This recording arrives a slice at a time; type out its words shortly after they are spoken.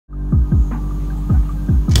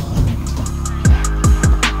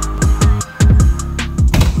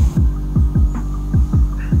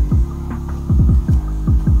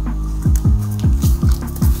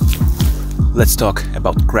let's talk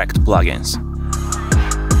about cracked plugins.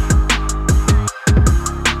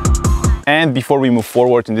 And before we move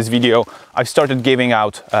forward in this video, I've started giving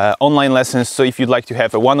out online lessons. So if you'd like to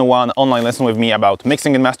have a one-on-one online lesson with me about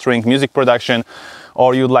mixing and mastering, music production,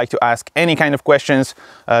 or you'd like to ask any kind of questions,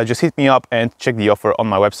 just hit me up and check the offer on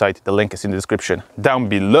my website. The link is in the description down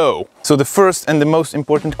below. So the first and the most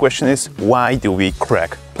important question is, why do we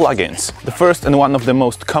crack plugins? The first and one of the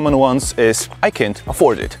most common ones is, I can't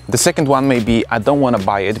afford it. The second one may be, I don't want to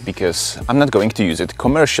buy it because I'm not going to use it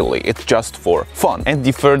commercially. It's just for fun. And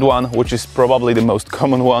the third one, which is probably the most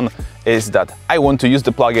common one, is that I want to use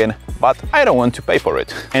the plugin, but I don't want to pay for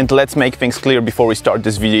it. And let's make things clear before we start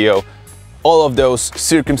this video. All of those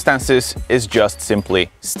circumstances is just simply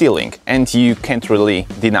stealing, and you can't really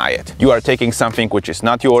deny it. You are taking something which is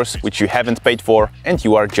not yours, which you haven't paid for, and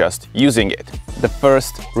you are just using it. The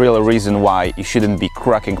first real reason why you shouldn't be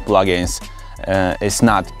cracking plugins is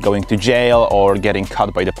not going to jail or getting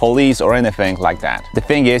caught by the police or anything like that. The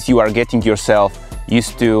thing is, you are getting yourself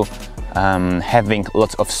used to having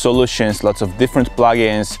lots of solutions, lots of different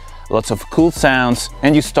plugins, lots of cool sounds,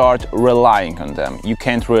 and you start relying on them. You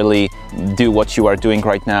can't really do what you are doing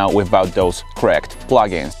right now without those cracked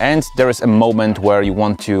plugins. And there is a moment where you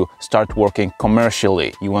want to start working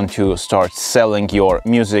commercially. You want to start selling your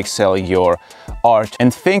music, selling your art.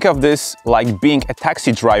 And think of this like being a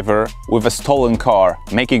taxi driver with a stolen car,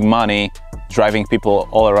 making money, driving people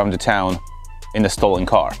all around the town in a stolen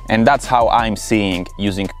car. And that's how I'm seeing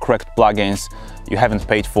using cracked plugins you haven't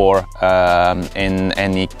paid for in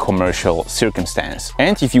any commercial circumstance.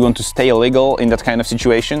 And if you want to stay legal in that kind of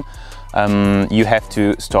situation, you have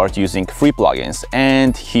to start using free plugins.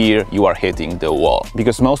 And here you are hitting the wall,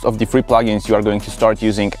 because most of the free plugins you are going to start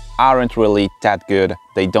using aren't really that good.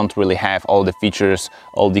 They don't really have all the features,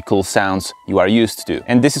 all the cool sounds you are used to.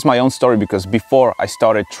 And this is my own story, because before I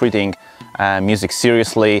started treating music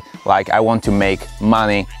seriously, like I want to make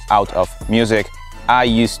money out of music, I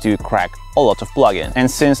used to crack a lot of plugins. And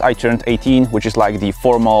since I turned 18, which is like the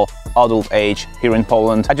formal adult age here in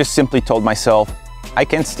Poland, I just simply told myself, I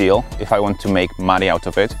can't steal if I want to make money out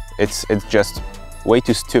of it. It's just way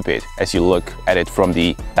too stupid as you look at it from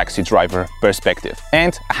the taxi driver perspective.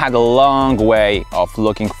 And I had a long way of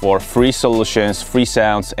looking for free solutions, free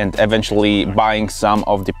sounds, and eventually buying some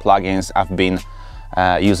of the plugins I've been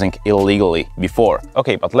using illegally before.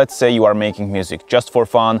 Okay, but let's say you are making music just for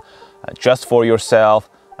fun, just for yourself,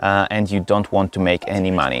 and you don't want to make any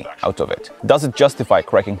money out of it. Does it justify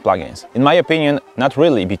cracking plugins? In my opinion, not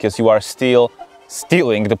really, because you are still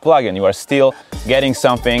stealing the plugin. You are still getting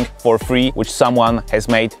something for free which someone has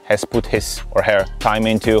made, has put his or her time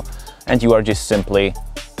into, and you are just simply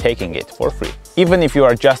taking it for free. Even if you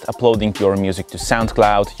are just uploading your music to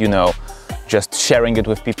SoundCloud, you know, just sharing it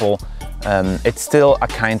with people, it's still a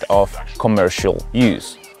kind of commercial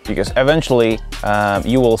use. Because eventually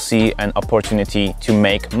you will see an opportunity to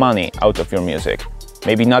make money out of your music.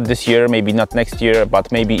 Maybe not this year, maybe not next year,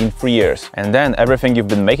 but maybe in 3 years. And then everything you've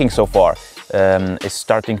been making so far is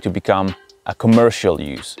starting to become a commercial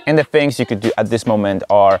use. And the things you could do at this moment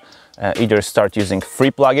are either start using free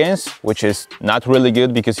plugins, which is not really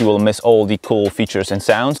good because you will miss all the cool features and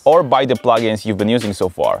sounds, or buy the plugins you've been using so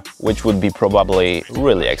far, which would be probably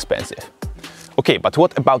really expensive. Okay, but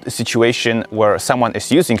what about a situation where someone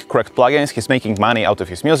is using cracked plugins, he's making money out of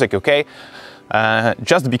his music, okay,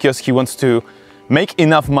 just because he wants to make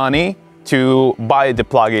enough money to buy the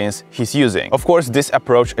plugins he's using. Of course, this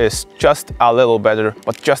approach is just a little better,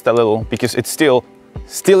 but just a little, because it's still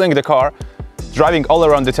stealing the car, driving all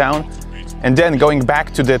around the town, and then going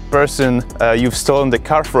back to the person you've stolen the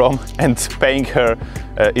car from and paying her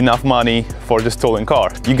enough money for the stolen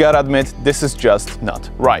car. You gotta admit, this is just not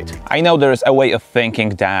right. I know there is a way of thinking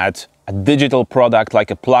that a digital product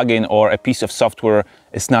like a plugin or a piece of software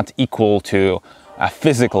is not equal to a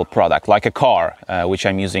physical product like a car, which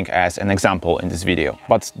I'm using as an example in this video.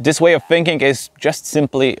 But this way of thinking is just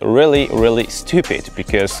simply really stupid,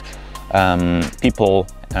 because people,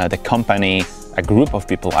 the company, a group of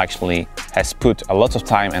people actually has put a lot of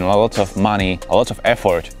time and a lot of money, a lot of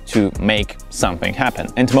effort to make something happen.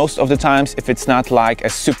 And most of the times, if it's not like a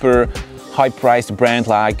super high-priced brand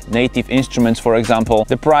like Native Instruments, for example,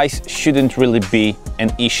 the price shouldn't really be an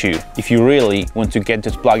issue if you really want to get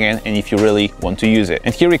this plugin and if you really want to use it.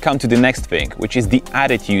 And here we come to the next thing, which is the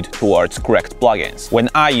attitude towards cracked plugins. When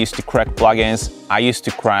I used to crack plugins, I used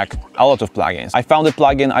to crack a lot of plugins. I found a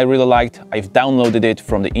plugin I really liked, I've downloaded it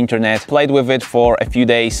from the internet, played with it for a few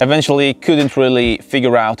days, eventually couldn't really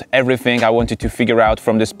figure out everything I wanted to figure out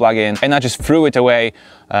from this plugin, and I just threw it away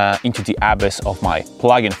into the abyss of my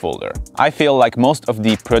plugin folder. I feel like most of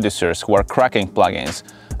the producers who are cracking plugins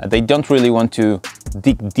they don't really want to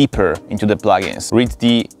dig deeper into the plugins, read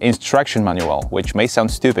the instruction manual, which may sound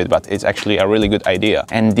stupid, but it's actually a really good idea,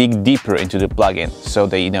 and dig deeper into the plugin so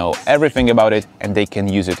they know everything about it and they can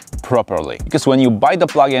use it properly. Because when you buy the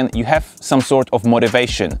plugin, you have some sort of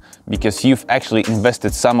motivation because you've actually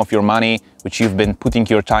invested some of your money, which you've been putting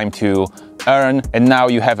your time to earn, and now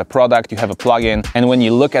you have a product, you have a plugin, and when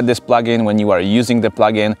you look at this plugin, when you are using the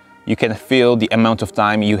plugin, you can feel the amount of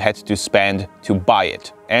time you had to spend to buy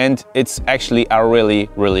it. And it's actually a really,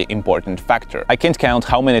 really important factor. I can't count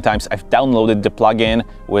how many times I've downloaded the plugin,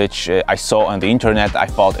 which I saw on the internet. I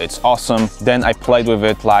thought it's awesome. Then I played with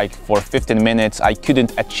it like for 15 minutes. I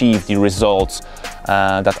couldn't achieve the results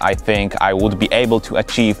that I think I would be able to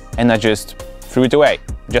achieve, and I just threw it away.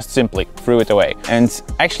 Just simply threw it away. And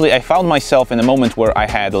actually I found myself in a moment where I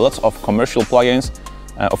had lots of commercial plugins,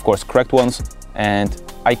 of course correct ones, and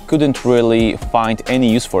I couldn't really find any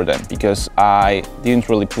use for them because I didn't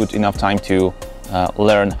really put enough time to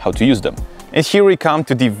learn how to use them. And here we come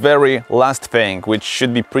to the very last thing, which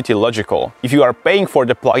should be pretty logical. If you are paying for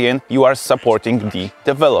the plugin, you are supporting the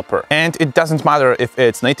developer. And it doesn't matter if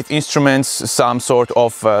it's Native Instruments, some sort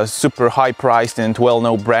of super high-priced and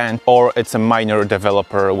well-known brand, or it's a minor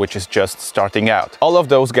developer which is just starting out. All of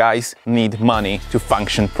those guys need money to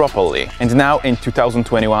function properly. And now in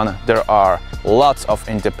 2021, there are lots of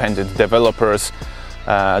independent developers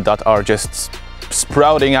that are just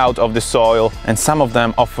sprouting out of the soil, and some of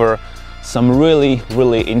them offer some really,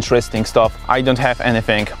 really interesting stuff. I don't have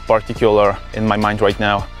anything particular in my mind right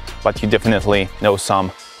now, but you definitely know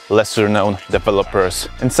some lesser known developers.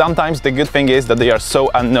 And sometimes the good thing is that they are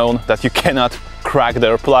so unknown that you cannot crack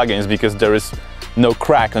their plugins because there is no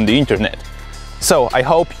crack on the internet. So I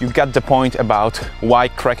hope you got the point about why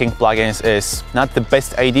cracking plugins is not the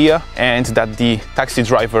best idea, and that the taxi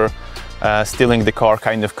driver stealing the car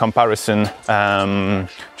kind of comparison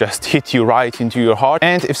just hit you right into your heart.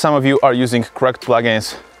 And if some of you are using cracked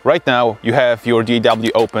plugins right now, you have your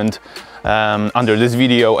DAW opened under this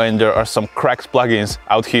video and there are some cracked plugins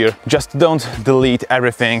out here, just don't delete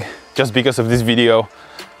everything just because of this video.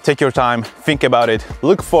 Take your time, think about it,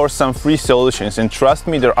 look for some free solutions, and trust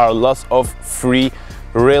me, there are lots of free,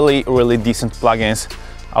 really decent plugins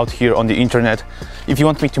out here on the internet. If you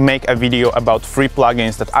want me to make a video about free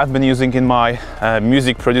plugins that I've been using in my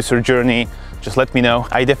music producer journey, just let me know.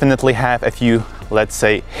 I definitely have a few, let's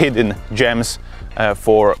say, hidden gems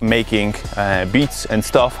for making beats and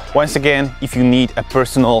stuff. Once again, if you need a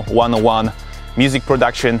personal one-on-one music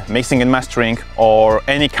production, mixing and mastering, or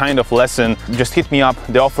any kind of lesson, just hit me up.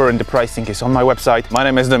 The offer and the pricing is on my website. My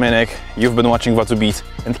name is Dominik, you've been watching Wodzu Beats,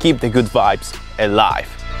 and keep the good vibes alive.